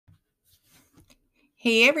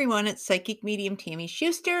Hey everyone, it's Psychic Medium Tammy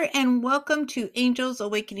Schuster, and welcome to Angels,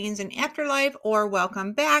 Awakenings, and Afterlife, or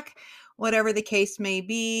welcome back, whatever the case may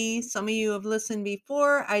be. Some of you have listened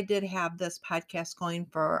before. I did have this podcast going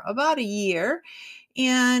for about a year,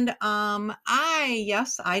 and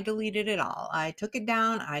I deleted it all. I took it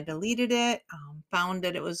down, I deleted it, found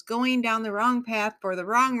that it was going down the wrong path for the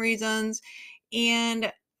wrong reasons,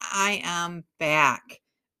 and I am back.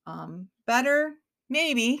 Better,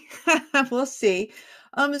 maybe. We'll see.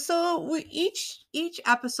 So each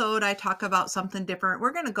episode I talk about something different.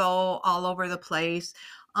 We're gonna go all over the place.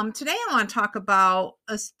 Today I want to talk about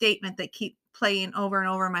a statement that keep playing over and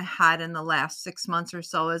over in my head in the last 6 months or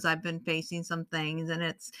so as I've been facing some things, and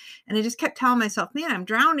I just kept telling myself, man, I'm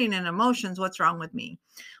drowning in emotions. What's wrong with me?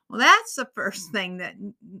 Well, that's the first thing that,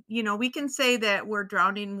 we can say that we're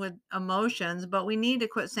drowning with emotions, but we need to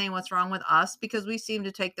quit saying what's wrong with us because we seem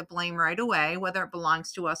to take the blame right away, whether it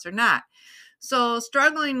belongs to us or not. So,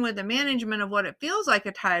 struggling with the management of what it feels like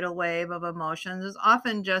a tidal wave of emotions is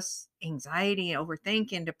often just anxiety,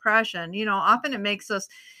 overthinking, depression. Often it makes us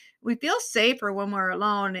we feel safer when we're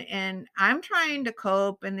alone. And I'm trying to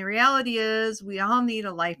cope. And the reality is, we all need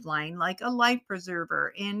a lifeline, like a life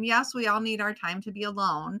preserver. And yes, we all need our time to be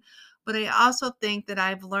alone. But I also think that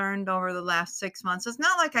I've learned over the last 6 months, it's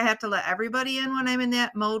not like I have to let everybody in when I'm in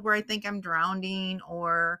that mode where I think I'm drowning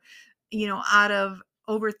or, out of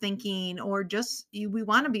overthinking or just we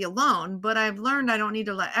want to be alone. But I've learned I don't need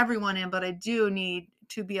to let everyone in, but I do need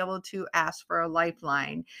to be able to ask for a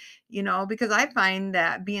lifeline, because I find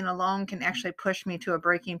that being alone can actually push me to a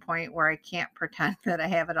breaking point where I can't pretend that I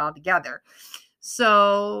have it all together.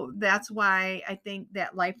 So that's why I think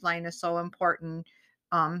that lifeline is so important.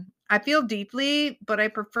 I feel deeply, but I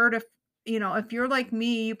prefer to, if you're like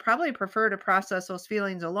me, you probably prefer to process those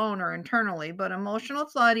feelings alone or internally. But emotional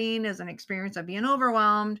flooding is an experience of being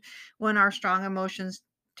overwhelmed when our strong emotions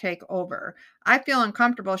take over. I feel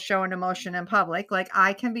uncomfortable showing emotion in public. Like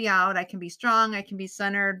I can be out, I can be strong, I can be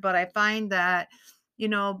centered, but I find that, you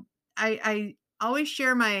know, I always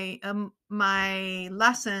share my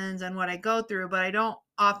lessons and what I go through, but I don't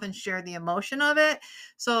often share the emotion of it.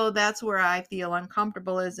 So that's where I feel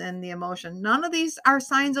uncomfortable is in the emotion. None of these are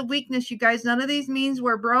signs of weakness, you guys. None of these means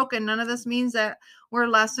we're broken. None of this means that we're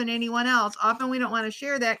less than anyone else. Often we don't want to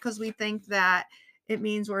share that because we think that it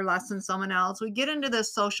means we're less than someone else. We get into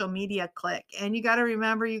this social media clique, and you got to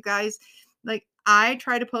remember, you guys, like I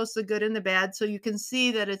try to post the good and the bad so you can see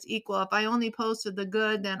that it's equal. If I only posted the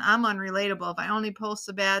good, then I'm unrelatable. If I only post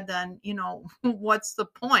the bad, then, what's the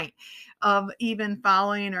point of even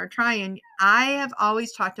following or trying? I have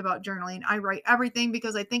always talked about journaling. I write everything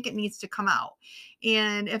because I think it needs to come out.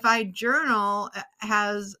 And if I journal, it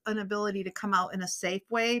has an ability to come out in a safe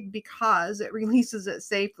way because it releases it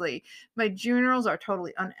safely. My journals are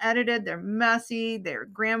totally unedited. They're messy. They're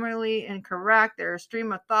grammarly incorrect. They're a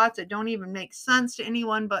stream of thoughts that don't even make sense to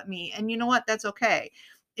anyone but me. And you know what? That's okay.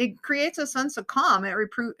 It creates a sense of calm.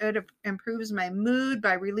 It improves my mood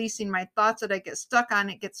by releasing my thoughts that I get stuck on.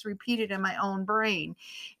 It gets repeated in my own brain.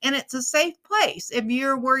 And it's a safe place. If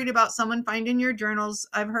you're worried about someone finding your journals,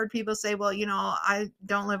 I've heard people say, well,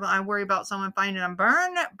 I worry about someone finding them.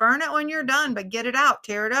 Burn it when you're done, but get it out,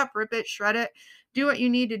 tear it up, rip it, shred it, do what you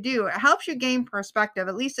need to do. It helps you gain perspective.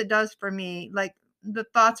 At least it does for me. Like the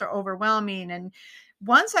thoughts are overwhelming. And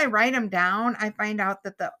once I write them down, I find out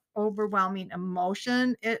that the overwhelming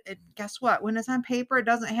emotion, it guess what? When it's on paper, it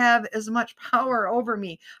doesn't have as much power over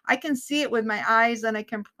me. I can see it with my eyes and I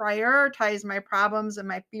can prioritize my problems and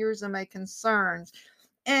my fears and my concerns.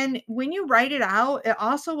 And when you write it out, it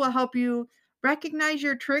also will help you recognize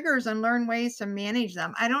your triggers and learn ways to manage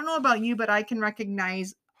them. I don't know about you, but I can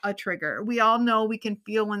recognize a trigger. We all know, we can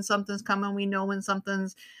feel when something's coming. We know when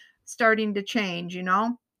something's starting to change.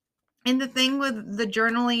 And the thing with the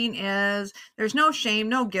journaling is there's no shame,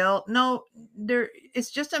 no guilt, no it's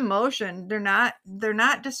just emotion. They're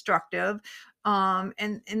not destructive.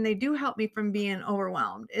 And they do help me from being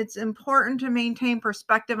overwhelmed. It's important to maintain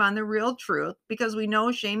perspective on the real truth because we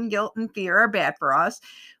know shame, guilt, and fear are bad for us.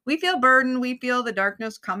 We feel burdened, we feel the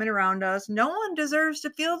darkness coming around us. No one deserves to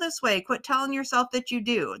feel this way. Quit telling yourself that you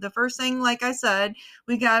do. The first thing, like I said,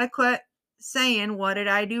 we got to quit saying, what did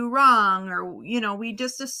I do wrong? Or, we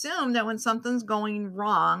just assume that when something's going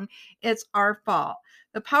wrong, it's our fault.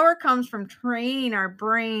 The power comes from training our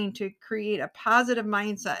brain to create a positive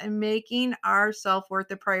mindset and making our self-worth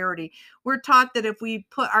a priority. We're taught that if we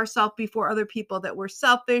put ourselves before other people, that we're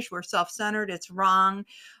selfish, we're self-centered, it's wrong.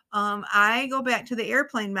 I go back to the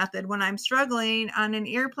airplane method. When I'm struggling on an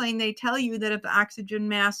airplane, they tell you that if the oxygen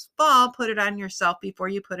masks fall, put it on yourself before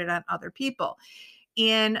you put it on other people.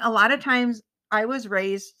 And a lot of times I was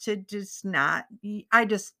raised to just not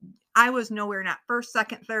I was nowhere not first,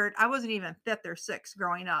 second, third. I wasn't even fifth or sixth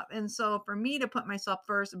growing up. And so for me to put myself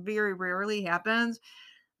first very rarely happens.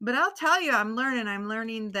 But I'll tell you, I'm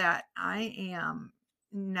learning that I am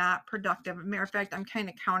not productive. Matter of fact, I'm kind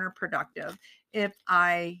of counterproductive if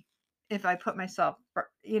I put myself,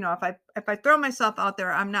 if I throw myself out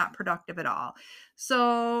there, I'm not productive at all.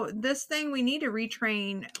 So this thing we need to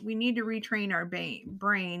retrain. We need to retrain our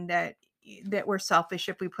brain that we're selfish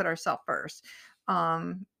if we put ourselves first.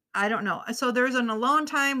 I don't know. So there's an alone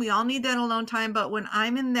time. We all need that alone time. But when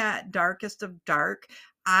I'm in that darkest of dark,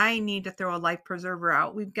 I need to throw a life preserver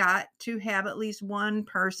out. We've got to have at least one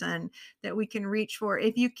person that we can reach for.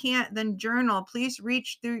 If you can't, then journal. Please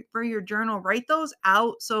reach through for your journal. Write those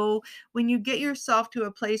out. So when you get yourself to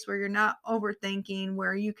a place where you're not overthinking,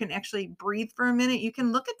 where you can actually breathe for a minute, you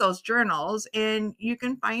can look at those journals and you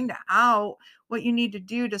can find out what you need to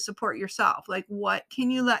do to support yourself. Like, what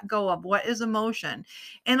can you let go of? What is emotion?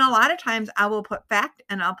 And a lot of times I will put fact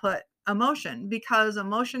and I'll put emotion, because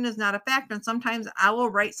emotion is not a fact. And sometimes I will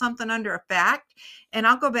write something under a fact and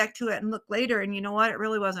I'll go back to it and look later. And you know what? It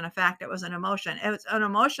really wasn't a fact. It was an emotion. It was an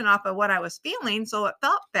emotion off of what I was feeling. So it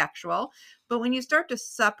felt factual. But when you start to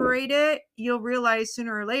separate it, you'll realize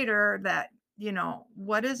sooner or later that,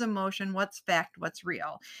 what is emotion? What's fact? What's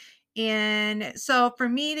real? And so for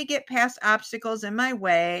me to get past obstacles in my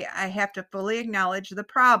way, I have to fully acknowledge the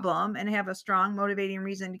problem and have a strong motivating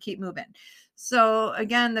reason to keep moving. So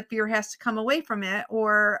again, the fear has to come away from it,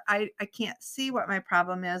 or I can't see what my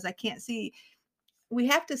problem is. I can't see. We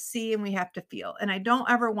have to see and we have to feel. And I don't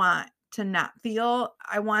ever want to not feel.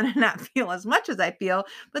 I want to not feel as much as I feel,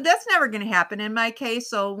 but that's never going to happen in my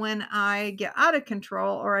case. So when I get out of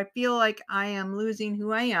control or I feel like I am losing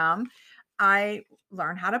who I am, I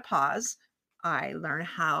learn how to pause. I learn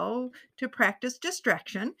how to practice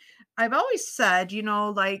distraction. I've always said,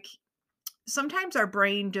 like sometimes our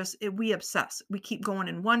brain we obsess. We keep going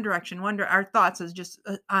in one direction. Our thoughts is just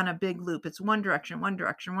on a big loop. It's one direction, one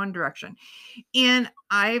direction, one direction. And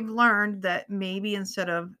I've learned that maybe instead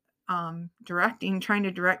of trying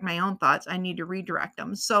to direct my own thoughts, I need to redirect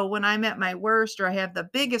them. So when I'm at my worst or I have the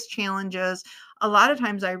biggest challenges, a lot of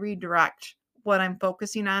times I redirect what I'm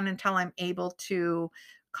focusing on until I'm able to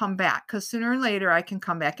come back. Because sooner or later, I can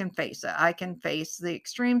come back and face it. I can face the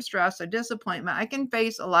extreme stress or disappointment. I can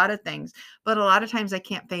face a lot of things, but a lot of times I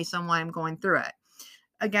can't face them while I'm going through it.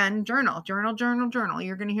 Again, journal, journal, journal, journal.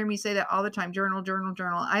 You're going to hear me say that all the time. Journal, journal,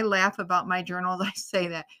 journal. I laugh about my journals. I say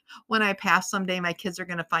that when I pass someday, my kids are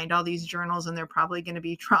going to find all these journals and they're probably going to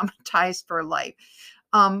be traumatized for life.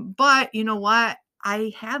 But you know what?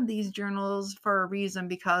 I have these journals for a reason,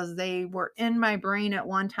 because they were in my brain at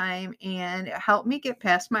one time and it helped me get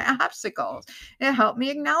past my obstacles. It helped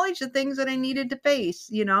me acknowledge the things that I needed to face,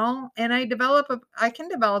 and I can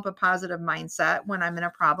develop a positive mindset when I'm in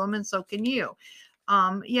a problem, and so can you.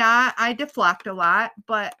 Yeah, I deflect a lot,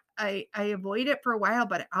 but I avoid it for a while,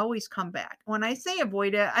 but I always come back. When I say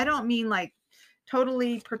avoid it, I don't mean like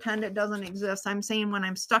totally pretend it doesn't exist. I'm saying when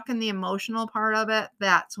I'm stuck in the emotional part of it,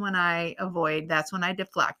 that's when I avoid, that's when I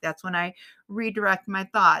deflect, that's when I redirect my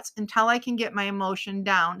thoughts until I can get my emotion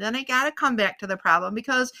down. Then I got to come back to the problem,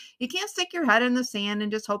 because you can't stick your head in the sand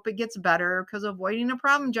and just hope it gets better, because avoiding a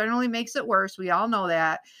problem generally makes it worse. We all know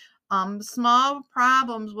that. Small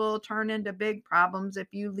problems will turn into big problems if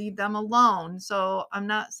you leave them alone. So I'm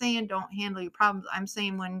not saying don't handle your problems. I'm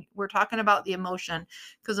saying when we're talking about the emotion,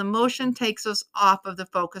 because emotion takes us off of the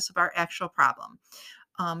focus of our actual problem.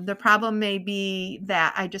 The problem may be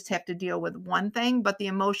that I just have to deal with one thing, but the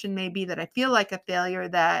emotion may be that I feel like a failure,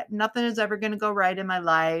 that nothing is ever going to go right in my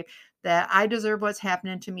life, that I deserve what's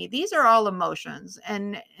happening to me. These are all emotions,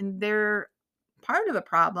 and they're part of the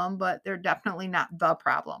problem, but they're definitely not the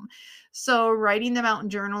problem. So writing them out and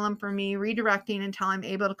journaling for me, redirecting until I'm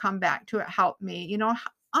able to come back to it, helped me,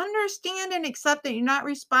 understand and accept that you're not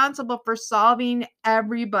responsible for solving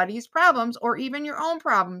everybody's problems or even your own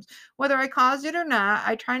problems, whether I caused it or not.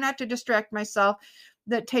 I try not to distract myself.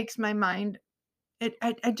 That takes my mind.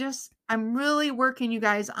 I'm really working, you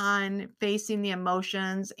guys, on facing the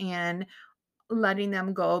emotions and letting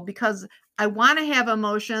them go, because I want to have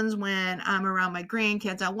emotions when I'm around my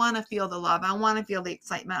grandkids. I want to feel the love. I want to feel the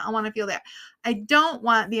excitement. I want to feel that. I don't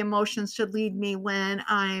want the emotions to lead me when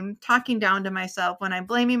I'm talking down to myself, when I'm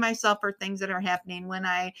blaming myself for things that are happening, when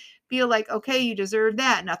I feel like, okay, you deserve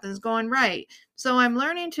that, nothing's going right. So I'm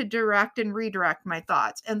learning to direct and redirect my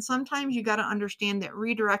thoughts. And sometimes you got to understand that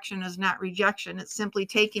redirection is not rejection. It's simply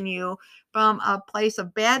taking you from a place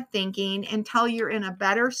of bad thinking until you're in a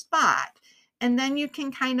better spot, and then you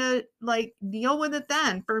can kind of like deal with it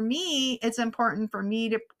then. For me, it's important for me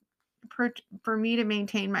to for me to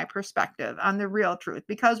maintain my perspective on the real truth,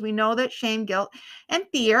 because we know that shame, guilt, and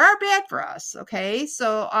fear are bad for us. Okay.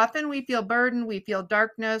 So often we feel burden, we feel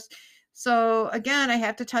darkness. So again, I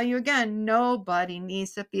have to tell you again, nobody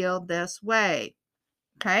needs to feel this way.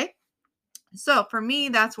 Okay. So for me,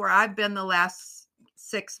 that's where I've been the last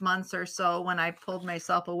 6 months or so when I pulled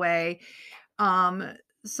myself away. Um,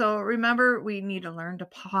 so remember, we need to learn to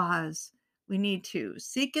pause. We need to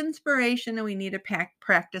seek inspiration, and we need to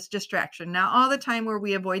practice distraction. Now, all the time where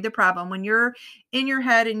we avoid the problem, when you're in your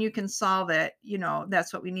head and you can solve it,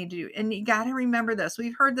 that's what we need to do. And you got to remember this.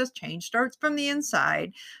 We've heard this, change starts from the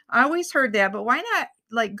inside. I always heard that, but why not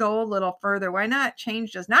like go a little further? Why not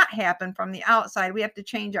change does not happen from the outside? We have to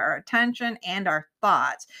change our attention and our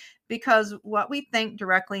thoughts, because what we think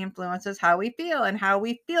directly influences how we feel, and how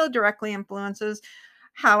we feel directly influences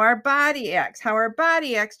how our body acts. How our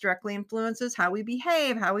body acts directly influences how we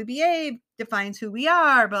behave. How we behave defines who we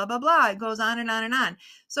are, blah, blah, blah. It goes on and on and on.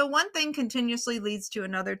 So one thing continuously leads to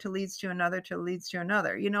another, to leads to another, to leads to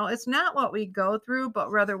another. It's not what we go through,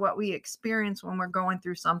 but rather what we experience when we're going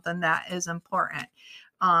through something that is important.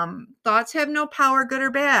 Thoughts have no power, good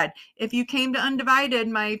or bad. If you came to Undivided,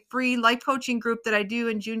 my free life coaching group that I do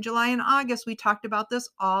in June, July, and August, we talked about this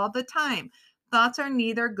all the time. Thoughts are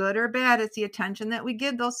neither good or bad. It's the attention that we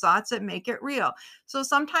give those thoughts that make it real. So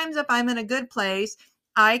sometimes if I'm in a good place,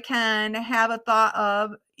 I can have a thought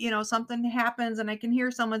of, something happens and I can hear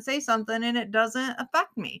someone say something and it doesn't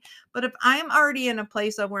affect me. But if I'm already in a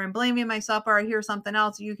place of where I'm blaming myself, or I hear something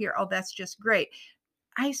else, you hear, oh, that's just great,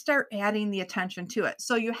 I start adding the attention to it.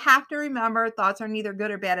 So you have to remember, thoughts are neither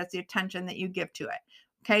good or bad. It's the attention that you give to it.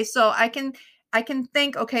 Okay. So I can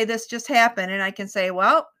think, okay, this just happened. And I can say,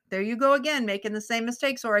 well, there you go again, making the same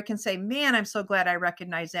mistakes. Or I can say, man, I'm so glad I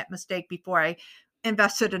recognized that mistake before I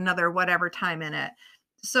invested another whatever time in it.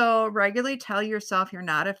 So regularly tell yourself you're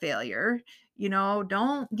not a failure.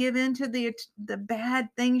 Don't give in to the bad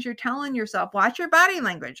things you're telling yourself. Watch your body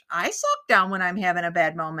language. I slow down when I'm having a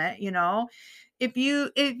bad moment. If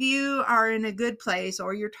you are in a good place,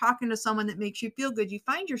 or you're talking to someone that makes you feel good, you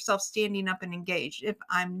find yourself standing up and engaged. If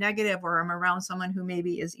I'm negative, or I'm around someone who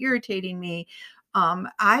maybe is irritating me,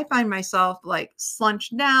 I find myself like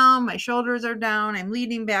slunched down, my shoulders are down, I'm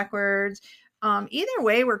leaning backwards. Either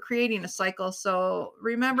way, we're creating a cycle. So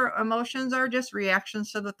remember, emotions are just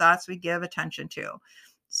reactions to the thoughts we give attention to.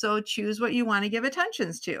 So choose what you want to give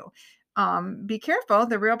attentions to. Be careful.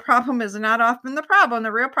 The real problem is not often the problem.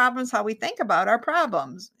 The real problem is how we think about our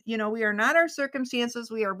problems. We are not our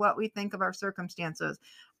circumstances. We are what we think of our circumstances.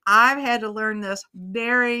 I've had to learn this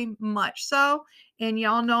very much so. And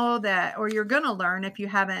y'all know that, or you're going to learn if you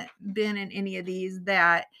haven't been in any of these,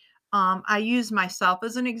 that I use myself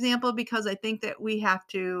as an example, because I think that we have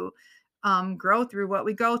to grow through what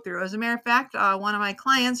we go through. As a matter of fact, one of my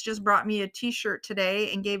clients just brought me a t-shirt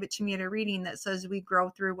today and gave it to me at a reading that says we grow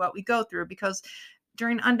through what we go through, because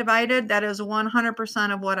during Undivided, that is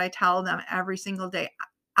 100% of what I tell them every single day.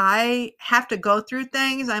 I have to go through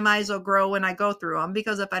things. I might as well grow when I go through them,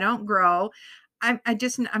 because if I don't grow, I'm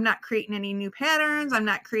not creating any new patterns. I'm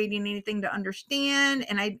not creating anything to understand.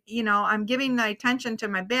 And I'm giving my attention to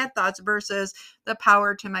my bad thoughts versus the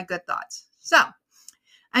power to my good thoughts. So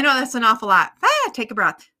I know that's an awful lot. Take a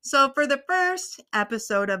breath. So for the first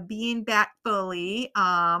episode of Being Back Fully,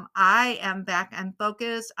 I am back and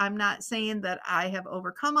focused. I'm not saying that I have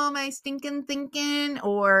overcome all my stinking thinking,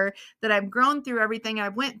 or that I've grown through everything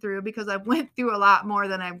I've went through, because I've went through a lot more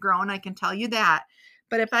than I've grown. I can tell you that.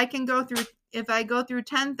 But if I go through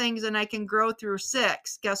 10 things and I can grow through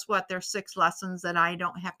 6, guess what? There's 6 lessons that I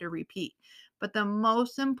don't have to repeat. But the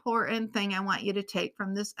most important thing I want you to take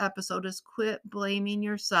from this episode is quit blaming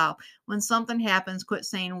yourself. When something happens, quit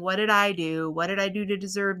saying, what did I do? What did I do to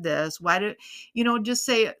deserve this? Just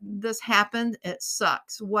say, this happened. It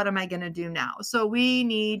sucks. What am I going to do now? So we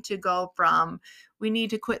need to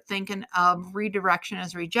quit thinking of redirection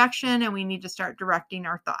as rejection, and we need to start directing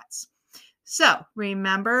our thoughts. So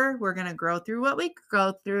remember, we're going to grow through what we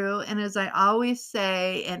go through. And as I always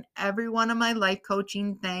say in every one of my life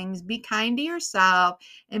coaching things, be kind to yourself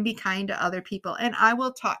and be kind to other people. And I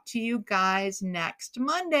will talk to you guys next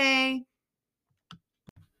Monday.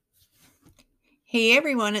 Hey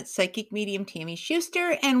everyone, it's Psychic Medium Tammy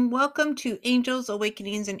Schuster, and welcome to Angels,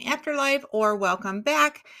 Awakenings, and Afterlife, or welcome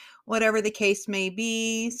back, whatever the case may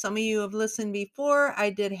be. Some of you have listened before. I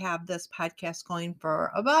did have this podcast going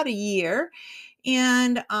for about a year,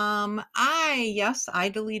 and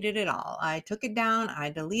I deleted it all. I took it down, I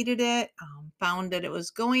deleted it, found that it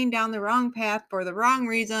was going down the wrong path for the wrong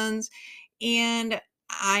reasons, and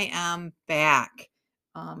I am back.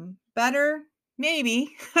 Better,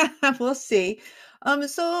 maybe. We'll see.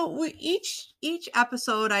 Each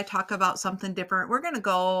episode I talk about something different. We're going to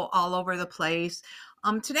go all over the place.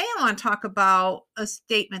 Today I want to talk about a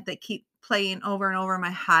statement that keep playing over and over in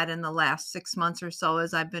my head in the last 6 months or so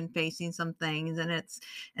as I've been facing some things, and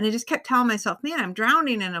I just kept telling myself, "Man, I'm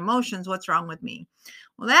drowning in emotions. What's wrong with me?"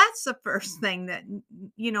 Well, that's the first thing that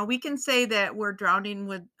we can say that we're drowning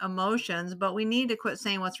with emotions, but we need to quit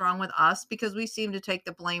saying what's wrong with us because we seem to take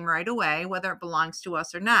the blame right away, whether it belongs to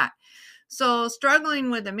us or not. So,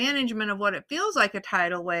 struggling with the management of what it feels like a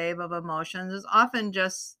tidal wave of emotions is often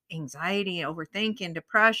just anxiety, overthinking,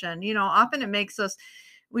 depression. Often it makes us,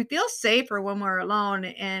 we feel safer when we're alone.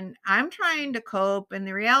 And I'm trying to cope. And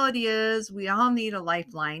the reality is, we all need a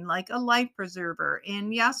lifeline, like a life preserver.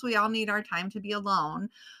 And yes, we all need our time to be alone.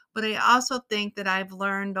 But I also think that I've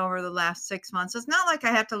learned over the last 6 months, it's not like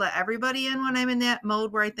I have to let everybody in when I'm in that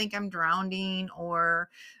mode where I think I'm drowning or,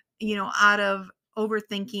 out of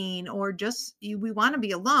overthinking or just we want to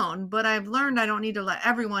be alone. But I've learned I don't need to let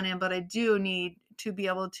everyone in, but I do need to be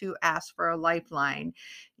able to ask for a lifeline,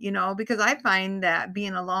 because I find that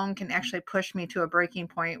being alone can actually push me to a breaking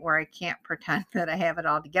point where I can't pretend that I have it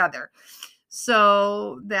all together.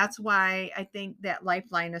 So that's why I think that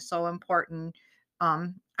lifeline is so important.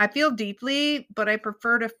 I feel deeply, but I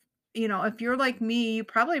prefer to, if you're like me, you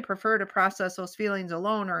probably prefer to process those feelings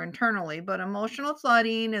alone or internally. But emotional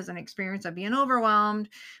flooding is an experience of being overwhelmed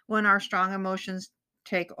when our strong emotions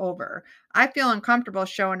take over. I feel uncomfortable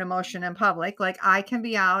showing emotion in public. Like I can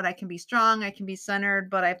be out, I can be strong, I can be centered,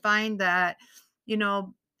 but I find that, you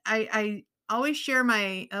know, I always share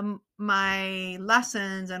my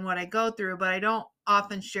lessons and what I go through, but I don't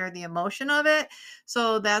often share the emotion of it.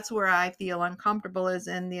 So that's where I feel uncomfortable is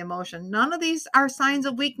in the emotion. None of these are signs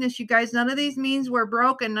of weakness, you guys. None of these means we're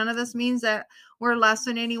broken. None of this means that we're less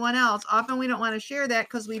than anyone else. Often we don't want to share that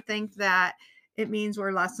because we think that it means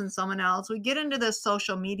we're less than someone else. We get into this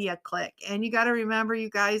social media clique, and you got to remember, you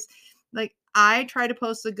guys, like I try to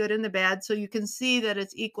post the good and the bad so you can see that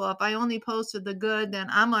it's equal. If I only posted the good, then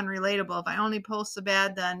I'm unrelatable. If I only post the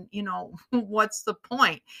bad, then, what's the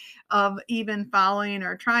point of even following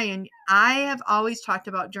or trying? I have always talked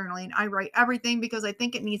about journaling. I write everything because I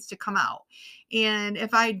think it needs to come out. And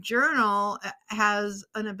if I journal, it has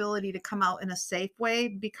an ability to come out in a safe way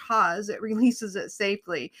because it releases it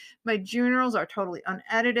safely. My journals are totally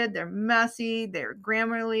unedited. They're messy. They're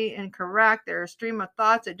grammarly incorrect. They're a stream of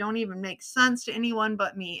thoughts that don't even make sense to anyone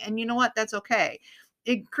but me. And you know what? That's okay.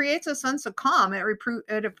 It creates a sense of calm. It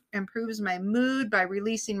improves my mood by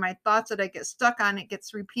releasing my thoughts that I get stuck on. It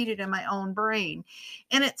gets repeated in my own brain.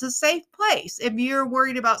 And it's a safe place. If you're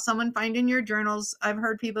worried about someone finding your journals, I've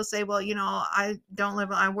heard people say, well,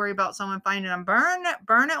 I worry about someone finding them. Burn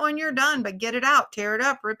it when you're done, but get it out, tear it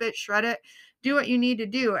up, rip it, shred it, do what you need to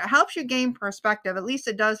do. It helps you gain perspective. At least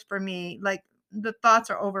it does for me. Like the thoughts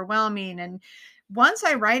are overwhelming. And once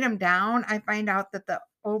I write them down, I find out that the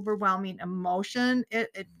overwhelming emotion,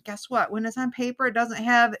 it guess what? When it's on paper, it doesn't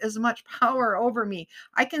have as much power over me.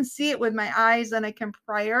 I can see it with my eyes and I can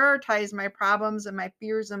prioritize my problems and my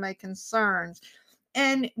fears and my concerns.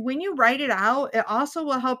 And when you write it out, it also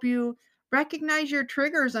will help you recognize your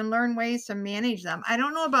triggers and learn ways to manage them. I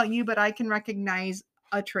don't know about you, but I can recognize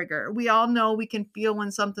a trigger. We all know, we can feel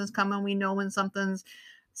when something's coming. We know when something's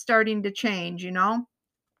starting to change.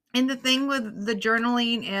 And the thing with the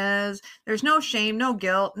journaling is there's no shame, no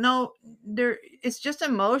guilt, no there it's just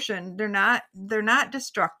emotion. They're not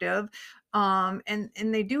destructive. And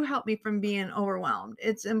they do help me from being overwhelmed.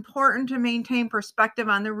 It's important to maintain perspective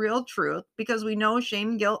on the real truth because we know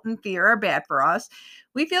shame, guilt, and fear are bad for us.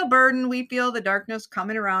 We feel burdened, we feel the darkness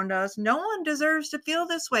coming around us. No one deserves to feel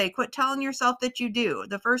this way. Quit telling yourself that you do.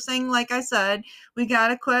 The first thing, like I said, we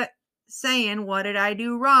gotta quit saying, what did I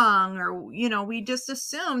do wrong? Or, we just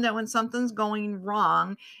assume that when something's going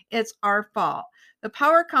wrong, it's our fault. The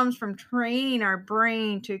power comes from training our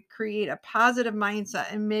brain to create a positive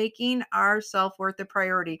mindset and making our self-worth a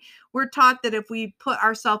priority. We're taught that if we put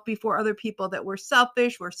ourselves before other people, that we're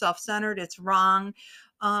selfish, we're self-centered, it's wrong.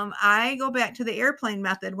 I go back to the airplane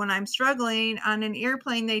method. When I'm struggling on an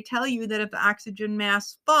airplane, they tell you that if the oxygen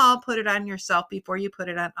masks fall, put it on yourself before you put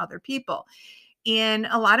it on other people. And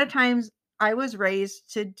a lot of times I was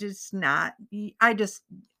raised to just not,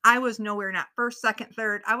 I was nowhere not first, second,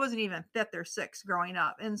 third. I wasn't even fifth or sixth growing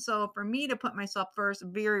up. And so for me to put myself first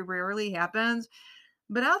very rarely happens.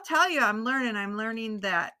 But I'll tell you, I'm learning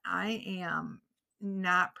that I am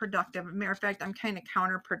not productive. Matter of fact, I'm kind of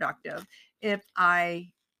counterproductive if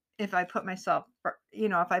I put myself,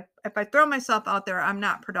 if I throw myself out there, I'm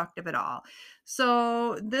not productive at all.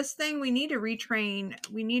 So this thing we need to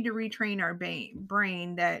retrain our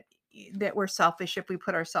brain that we're selfish if we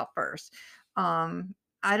put ourselves first. Um,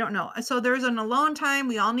 I don't know. So there's an alone time.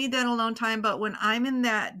 We all need that alone time. But when I'm in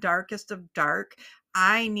that darkest of dark,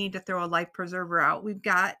 I need to throw a life preserver out. We've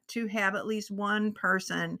got to have at least one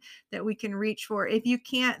person that we can reach for. If you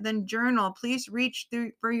can't, then journal. Please reach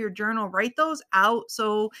through for your journal. Write those out.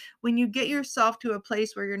 So when you get yourself to a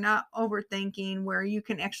place where you're not overthinking, where you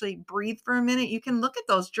can actually breathe for a minute, you can look at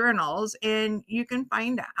those journals and you can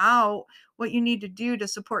find out what you need to do to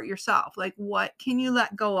support yourself. Like, what can you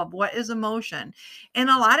let go of? What is emotion? And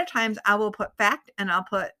a lot of times I will put fact and I'll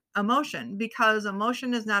put emotion, because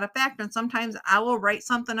emotion is not a fact. And sometimes I will write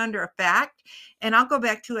something under a fact and I'll go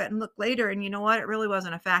back to it and look later. And you know what? It really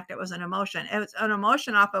wasn't a fact. It was an emotion. It was an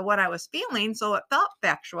emotion off of what I was feeling. So it felt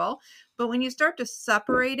factual. But when you start to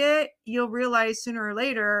separate it, you'll realize sooner or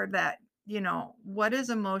later that, what is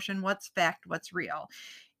emotion? What's fact? What's real?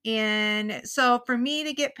 And so for me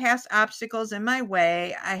to get past obstacles in my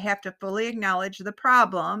way, I have to fully acknowledge the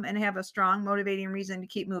problem and have a strong motivating reason to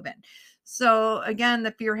keep moving. So again,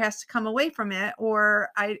 the fear has to come away from it, or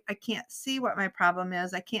I can't see what my problem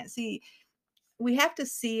is. I can't see. We have to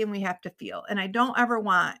see and we have to feel. And I don't ever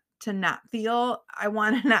want to not feel. I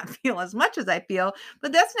want to not feel as much as I feel,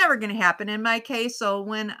 but that's never going to happen in my case. So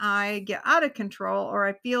when I get out of control or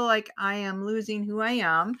I feel like I am losing who I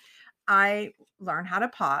am, I learn how to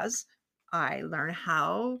pause. I learn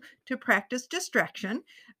how to practice distraction.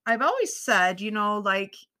 I've always said,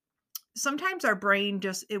 like, sometimes our brain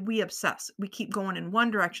we obsess. We keep going in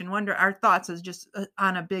one direction. Our thoughts is just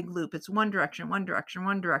on a big loop. It's one direction, one direction,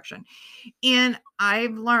 one direction. And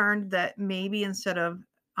I've learned that maybe instead of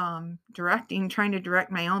trying to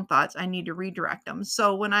direct my own thoughts, I need to redirect them.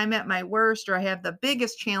 So when I'm at my worst or I have the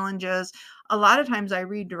biggest challenges, a lot of times I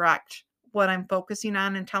redirect what I'm focusing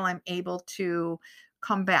on until I'm able to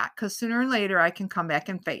come back. Because sooner or later, I can come back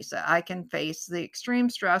and face it. I can face the extreme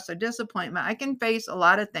stress or disappointment. I can face a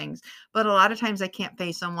lot of things, but a lot of times I can't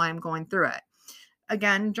face them while I'm going through it.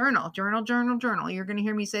 Again, journal, journal, journal, journal. You're going to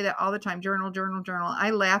hear me say that all the time. Journal, journal, journal. I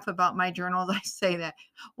laugh about my journals. I say that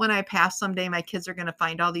when I pass someday, my kids are going to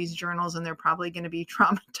find all these journals and they're probably going to be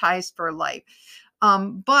traumatized for life.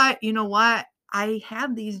 But you know what? I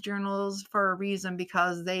have these journals for a reason,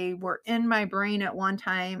 because they were in my brain at one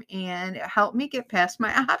time and it helped me get past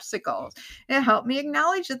my obstacles. It helped me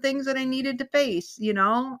acknowledge the things that I needed to face, and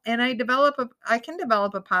I can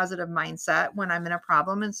develop a positive mindset when I'm in a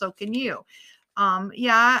problem, and so can you.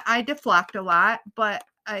 Yeah, I deflect a lot, but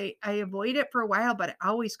I avoid it for a while, but I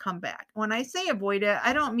always come back. When I say avoid it,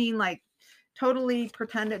 I don't mean like totally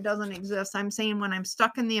pretend it doesn't exist. I'm saying when I'm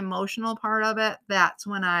stuck in the emotional part of it, that's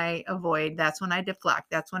when I avoid, that's when I deflect,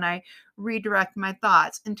 that's when I redirect my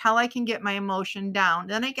thoughts until I can get my emotion down.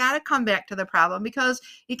 Then I got to come back to the problem, because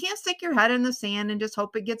you can't stick your head in the sand and just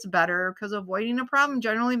hope it gets better, because avoiding a problem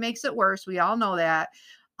generally makes it worse. We all know that.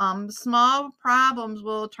 Small problems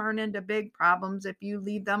will turn into big problems if you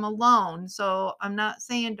leave them alone. So I'm not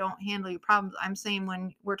saying don't handle your problems. I'm saying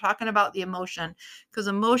when we're talking about the emotion, because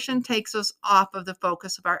emotion takes us off of the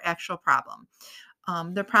focus of our actual problem.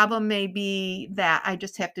 The problem may be that I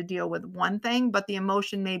just have to deal with one thing, but the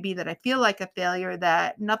emotion may be that I feel like a failure,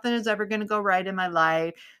 that nothing is ever going to go right in my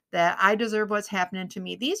life, that I deserve what's happening to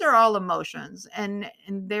me. These are all emotions, and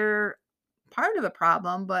they're part of the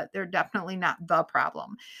problem, but they're definitely not the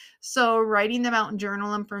problem. So writing them out and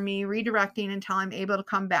journaling for me, redirecting until I'm able to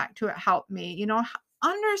come back to it, helped me,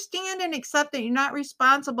 understand and accept that you're not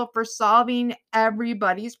responsible for solving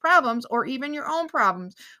everybody's problems or even your own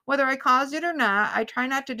problems, whether I caused it or not. I try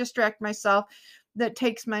not to distract myself. That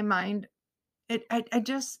takes my mind.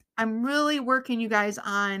 I'm really working, you guys,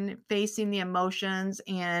 on facing the emotions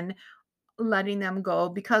and letting them go,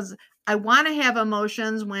 because I want to have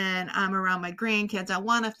emotions when I'm around my grandkids. I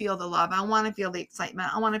want to feel the love. I want to feel the excitement.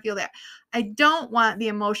 I want to feel that. I don't want the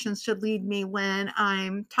emotions to lead me when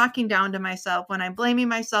I'm talking down to myself, when I'm blaming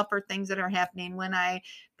myself for things that are happening, when I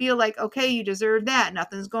feel like, okay, you deserve that.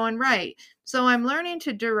 Nothing's going right. So I'm learning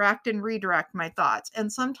to direct and redirect my thoughts.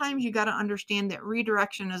 And sometimes you got to understand that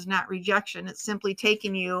redirection is not rejection. It's simply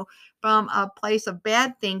taking you from a place of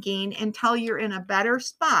bad thinking until you're in a better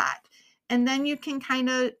spot, and then you can kind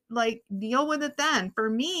of like deal with it. Then for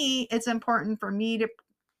me, it's important for me to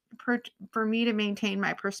maintain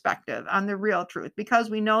my perspective on the real truth, because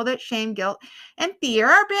we know that shame, guilt, and fear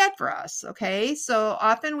are bad for us. Okay, so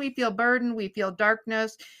often we feel burden, we feel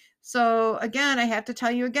darkness. So again, I have to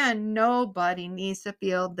tell you again, nobody needs to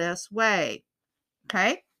feel this way.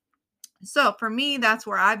 Okay, so for me, that's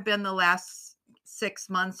where I've been the last 6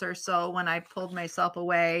 months or so, when I pulled myself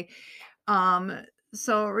away. um,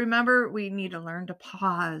 so remember, we need to learn to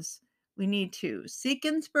pause. We need to seek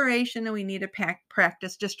inspiration, and we need to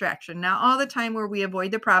practice distraction. Now, all the time where we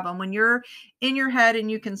avoid the problem, when you're in your head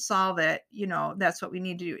and you can solve it, that's what we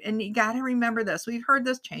need to do. And you got to remember this. We've heard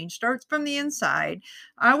this, change starts from the inside.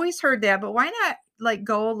 I always heard that, but why not like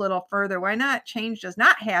go a little further? Why not change does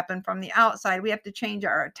not happen from the outside? We have to change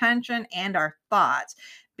our attention and our thoughts,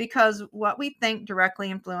 because what we think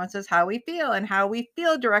directly influences how we feel, and how we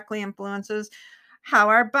feel directly influences how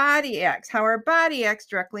our body acts. How our body acts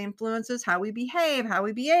directly influences how we behave. How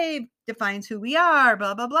we behave defines who we are,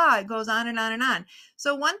 blah, blah, blah. It goes on and on and on.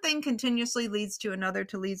 So one thing continuously leads to another,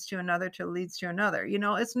 to leads to another, to leads to another.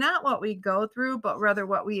 It's not what we go through, but rather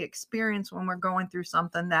what we experience when we're going through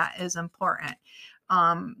something that is important.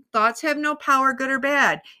 Thoughts have no power, good or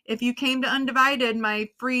bad. If you came to Undivided, my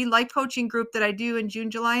free life coaching group that I do in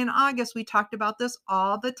June, July, and August, we talked about this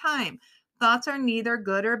all the time. Thoughts are neither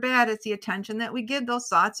good or bad. It's the attention that we give those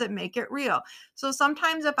thoughts that make it real. So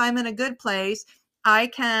sometimes if I'm in a good place, I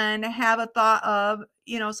can have a thought of,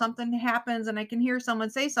 something happens and I can hear someone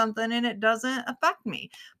say something and it doesn't affect me.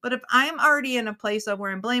 But if I'm already in a place of where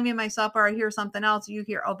I'm blaming myself, or I hear something else, you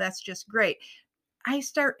hear, oh, that's just great, I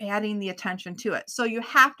start adding the attention to it. So you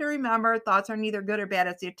have to remember, thoughts are neither good or bad.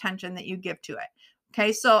 It's the attention that you give to it.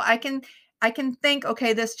 Okay. So I can think,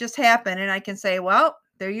 okay, this just happened. And I can say, well,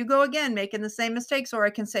 there you go again, making the same mistakes. Or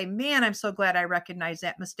I can say, man, I'm so glad I recognized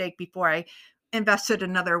that mistake before I invested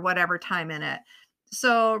another whatever time in it.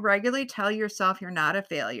 So regularly tell yourself you're not a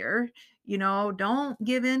failure. Don't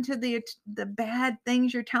give in to the bad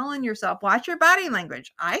things you're telling yourself. Watch your body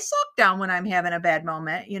language. I suck down when I'm having a bad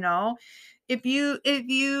moment. If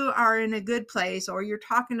you are in a good place, or you're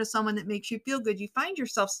talking to someone that makes you feel good, you find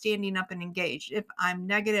yourself standing up and engaged. If I'm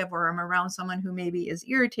negative, or I'm around someone who maybe is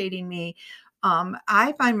irritating me,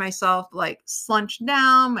 I find myself like slunched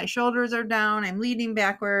down, my shoulders are down, I'm leaning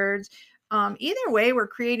backwards. Either way, we're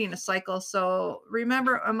creating a cycle. So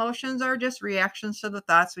remember, emotions are just reactions to the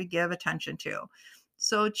thoughts we give attention to.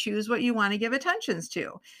 So choose what you want to give attentions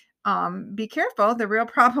to. Be careful. The real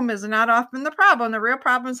problem is not often the problem. The real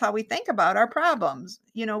problem is how we think about our problems.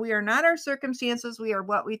 We are not our circumstances. We are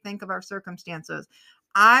what we think of our circumstances.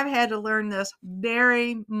 I've had to learn this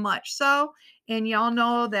very much so. And y'all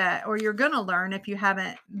know that, or you're going to learn if you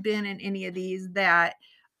haven't been in any of these, that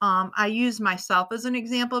I use myself as an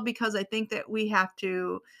example, because I think that we have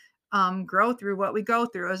to grow through what we go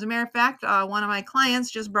through. As a matter of fact, one of my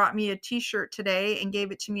clients just brought me a t-shirt today and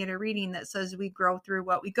gave it to me at a reading that says we grow through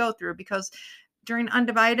what we go through, because during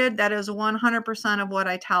Undivided, that is 100% of what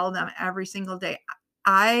I tell them every single day.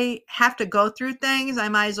 I have to go through things. I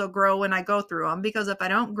might as well grow when I go through them, because if I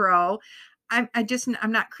don't grow, I'm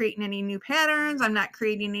not creating any new patterns. I'm not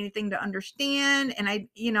creating anything to understand. And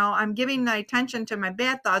I'm giving my attention to my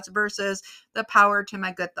bad thoughts versus the power to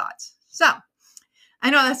my good thoughts. So I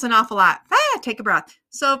know that's an awful lot. Take a breath.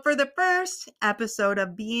 So for the first episode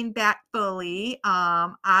of Being Back Fully,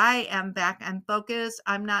 I am back and focused.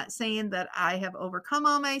 I'm not saying that I have overcome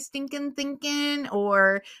all my stinking thinking,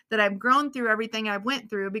 or that I've grown through everything I've went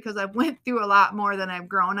through, because I've went through a lot more than I've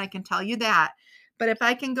grown. I can tell you that. But if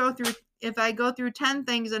I go through 10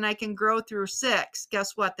 things and I can grow through 6,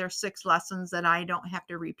 guess what? There's 6 lessons that I don't have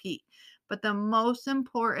to repeat. But the most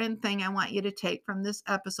important thing I want you to take from this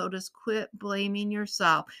episode is quit blaming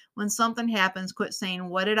yourself. When something happens, quit saying,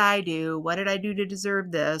 what did I do? What did I do to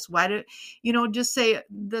deserve this? Just say,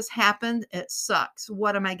 this happened. It sucks.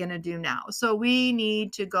 What am I going to do now? So we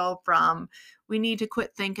need to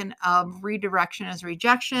quit thinking of redirection as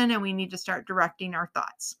rejection, and we need to start directing our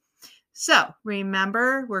thoughts. So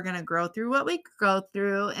remember, we're going to grow through what we go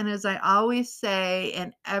through. And as I always say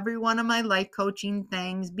in every one of my life coaching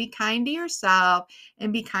things, be kind to yourself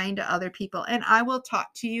and be kind to other people. And I will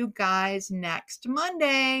talk to you guys next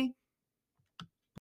Monday.